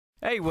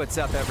Hey, what's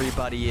up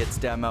everybody? It's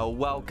Demo.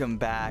 Welcome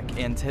back.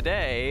 And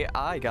today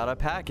I got a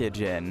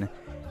package in.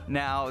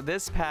 Now,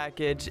 this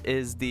package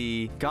is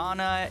the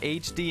Gana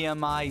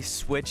HDMI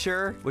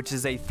switcher, which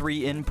is a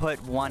 3-input,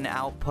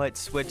 1-output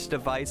switch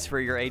device for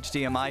your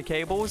HDMI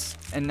cables.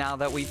 And now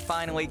that we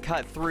finally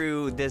cut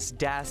through this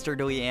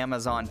dastardly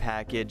Amazon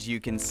package, you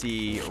can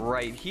see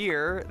right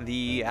here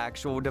the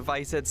actual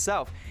device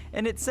itself.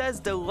 And it says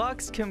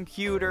deluxe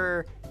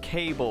computer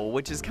cable,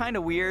 which is kind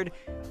of weird.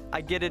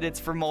 I get it,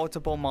 it's for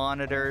multiple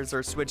monitors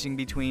or switching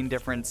between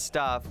different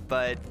stuff,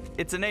 but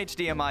it's an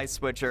HDMI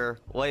switcher.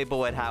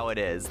 Label it how it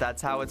is.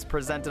 That's how it's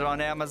presented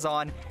on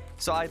Amazon.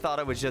 So I thought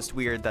it was just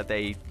weird that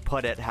they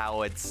put it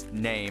how it's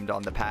named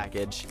on the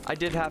package. I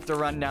did have to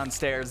run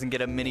downstairs and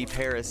get a mini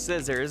pair of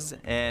scissors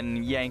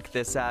and yank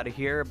this out of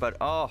here, but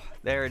oh,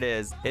 there it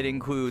is. It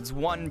includes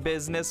one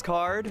business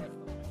card,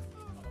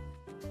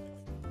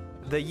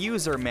 the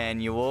user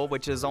manual,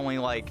 which is only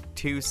like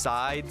 2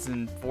 sides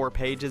and 4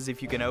 pages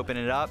if you can open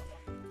it up,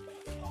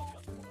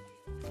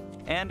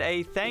 and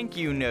a thank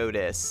you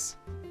notice,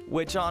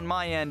 which on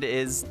my end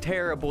is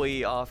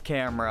terribly off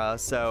camera,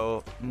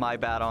 so my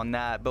bad on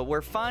that. But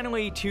we're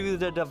finally to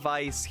the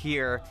device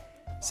here,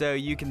 so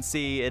you can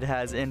see it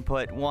has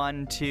input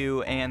 1,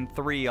 2, and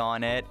 3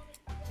 on it,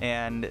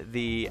 and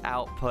the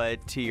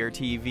output to your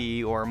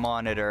TV or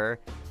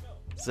monitor.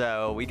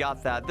 So we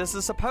got that. This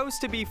is supposed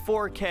to be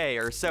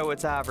 4K, or so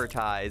it's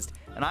advertised.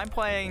 And I'm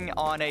playing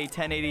on a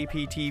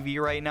 1080p TV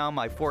right now.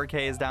 My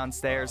 4K is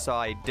downstairs, so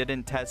I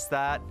didn't test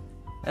that.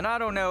 And I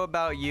don't know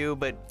about you,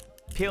 but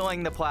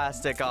peeling the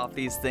plastic off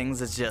these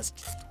things is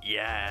just,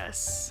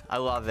 yes. I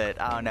love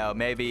it. I don't know.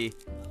 Maybe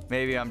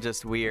I'm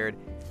just weird.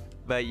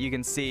 But you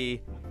can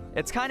see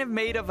it's kind of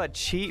made of a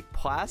cheap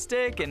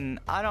plastic, and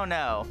I don't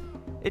know.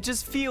 It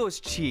just feels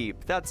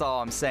cheap. That's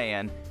all I'm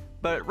saying.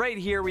 But right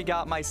here we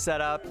got my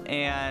setup,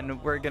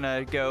 and we're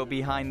gonna go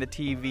behind the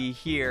TV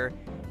here.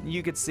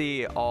 You could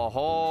see a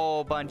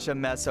whole bunch of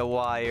mess of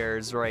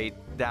wires right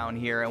down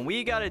here, and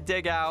we gotta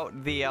dig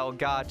out the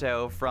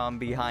Elgato from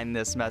behind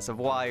this mess of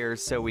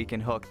wires so we can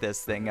hook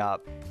this thing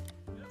up.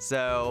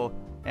 So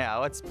yeah,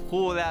 let's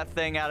pull that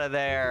thing out of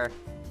there.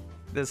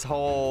 This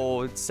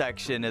whole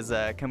section is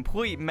a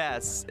complete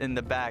mess in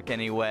the back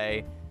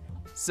anyway.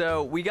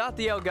 So we got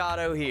the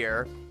Elgato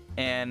here,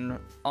 and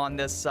on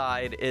this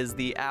side is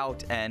the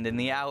out end, and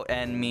the out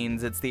end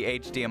means it's the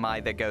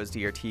HDMI that goes to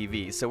your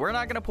TV. So we're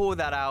not going to pull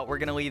that out, we're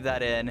going to leave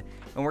that in,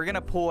 and we're going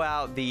to pull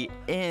out the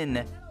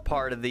in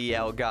part of the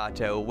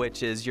Elgato,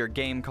 which is your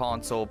game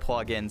console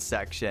plug-in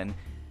section.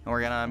 And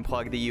we're going to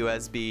unplug the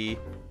USB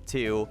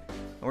too.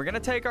 And we're going to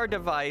take our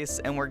device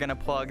and we're going to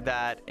plug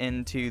that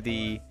into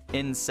the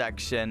in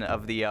section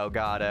of the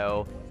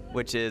Elgato,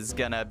 which is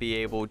going to be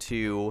able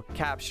to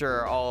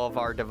capture all of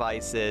our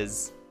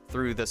devices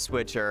through the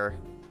switcher.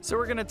 So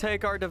we're gonna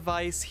take our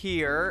device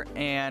here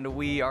and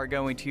we are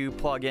going to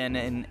plug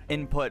in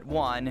input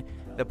 1,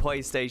 the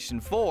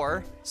PlayStation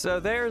 4.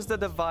 So there's the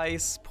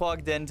device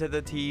plugged into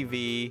the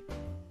TV,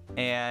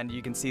 and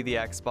you can see the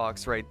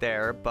Xbox right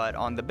there. But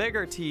on the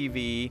bigger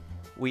TV,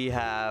 we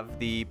have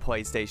the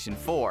PlayStation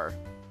 4.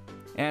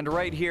 And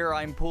right here,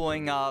 I'm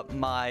pulling up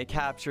my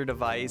capture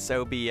device,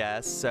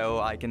 OBS, so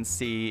I can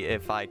see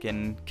if I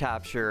can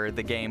capture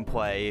the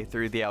gameplay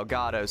through the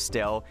Elgato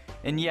still.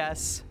 And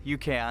yes, you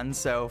can,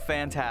 so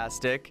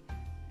fantastic.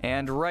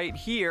 And right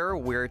here,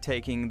 we're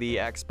taking the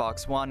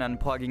Xbox One,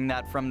 unplugging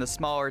that from the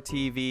smaller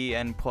TV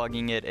and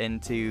plugging it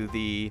into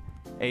the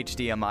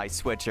HDMI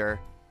switcher.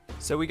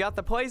 So we got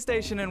the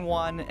PlayStation in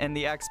 1 and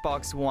the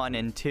Xbox One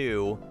in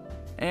 2.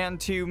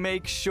 And to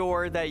make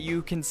sure that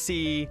you can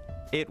see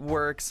it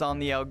works on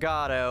the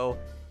Elgato,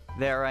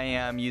 there I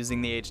am using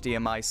the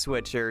HDMI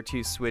switcher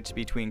to switch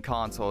between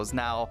consoles.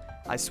 Now,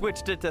 I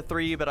switched it to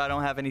 3, but I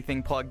don't have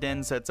anything plugged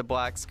in, so it's a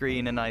black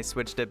screen, and I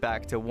switched it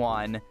back to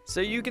 1.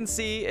 So you can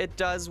see it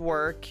does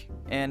work,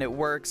 and it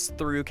works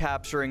through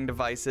capturing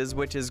devices,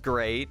 which is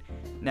great.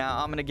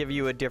 Now, I'm gonna give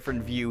you a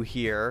different view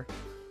here.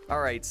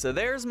 Alright, so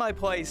there's my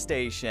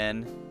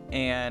PlayStation,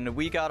 and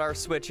we got our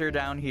switcher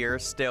down here,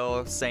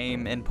 still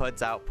same inputs,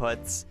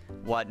 outputs,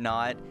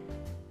 whatnot.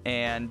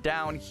 And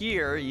down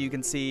here, you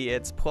can see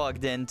it's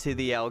plugged into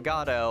the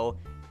Elgato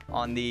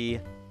on the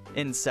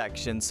in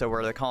section, so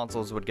where the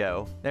consoles would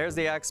go. There's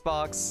the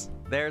Xbox,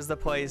 there's the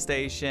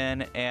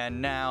PlayStation,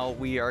 and now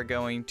we are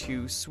going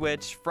to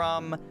switch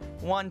from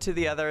one to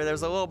the other.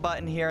 There's a little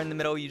button here in the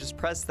middle, you just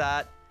press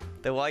that,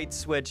 the light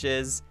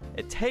switches.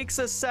 It takes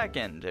a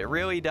second, it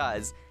really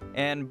does,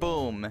 and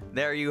boom,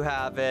 there you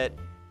have it.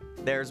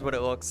 There's what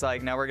it looks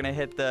like. Now we're gonna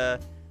hit the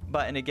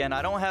button again.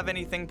 I don't have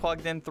anything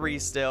plugged in 3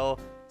 still,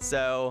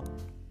 so,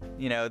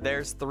 you know,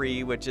 there's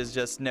 3, which is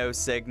just no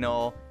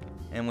signal,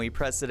 and we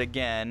press it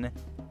again.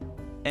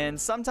 And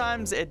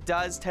sometimes it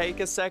does take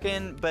a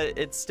second, but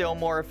it's still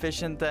more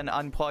efficient than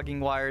unplugging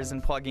wires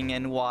and plugging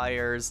in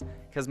wires,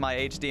 because my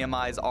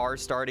HDMIs are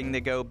starting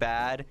to go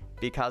bad,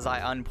 because I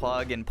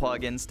unplug and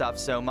plug in stuff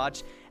so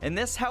much. And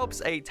this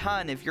helps a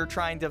ton if you're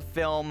trying to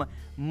film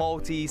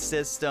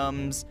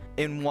multi-systems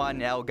in one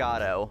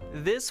Elgato.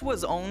 This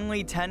was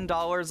only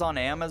 $10 on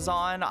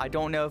Amazon. I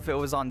don't know if it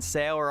was on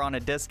sale or on a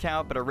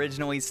discount, but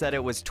originally said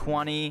it was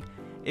 $20.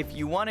 If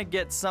you want to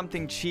get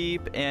something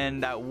cheap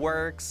and that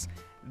works,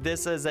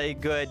 this is a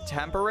good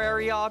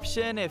temporary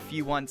option. If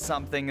you want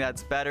something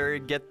that's better,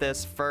 get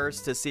this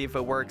first to see if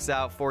it works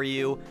out for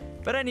you.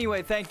 But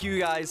anyway, thank you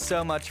guys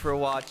so much for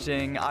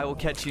watching. I will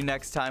catch you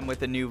next time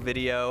with a new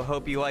video.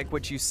 Hope you like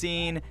what you've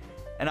seen,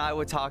 and I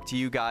will talk to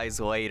you guys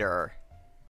later.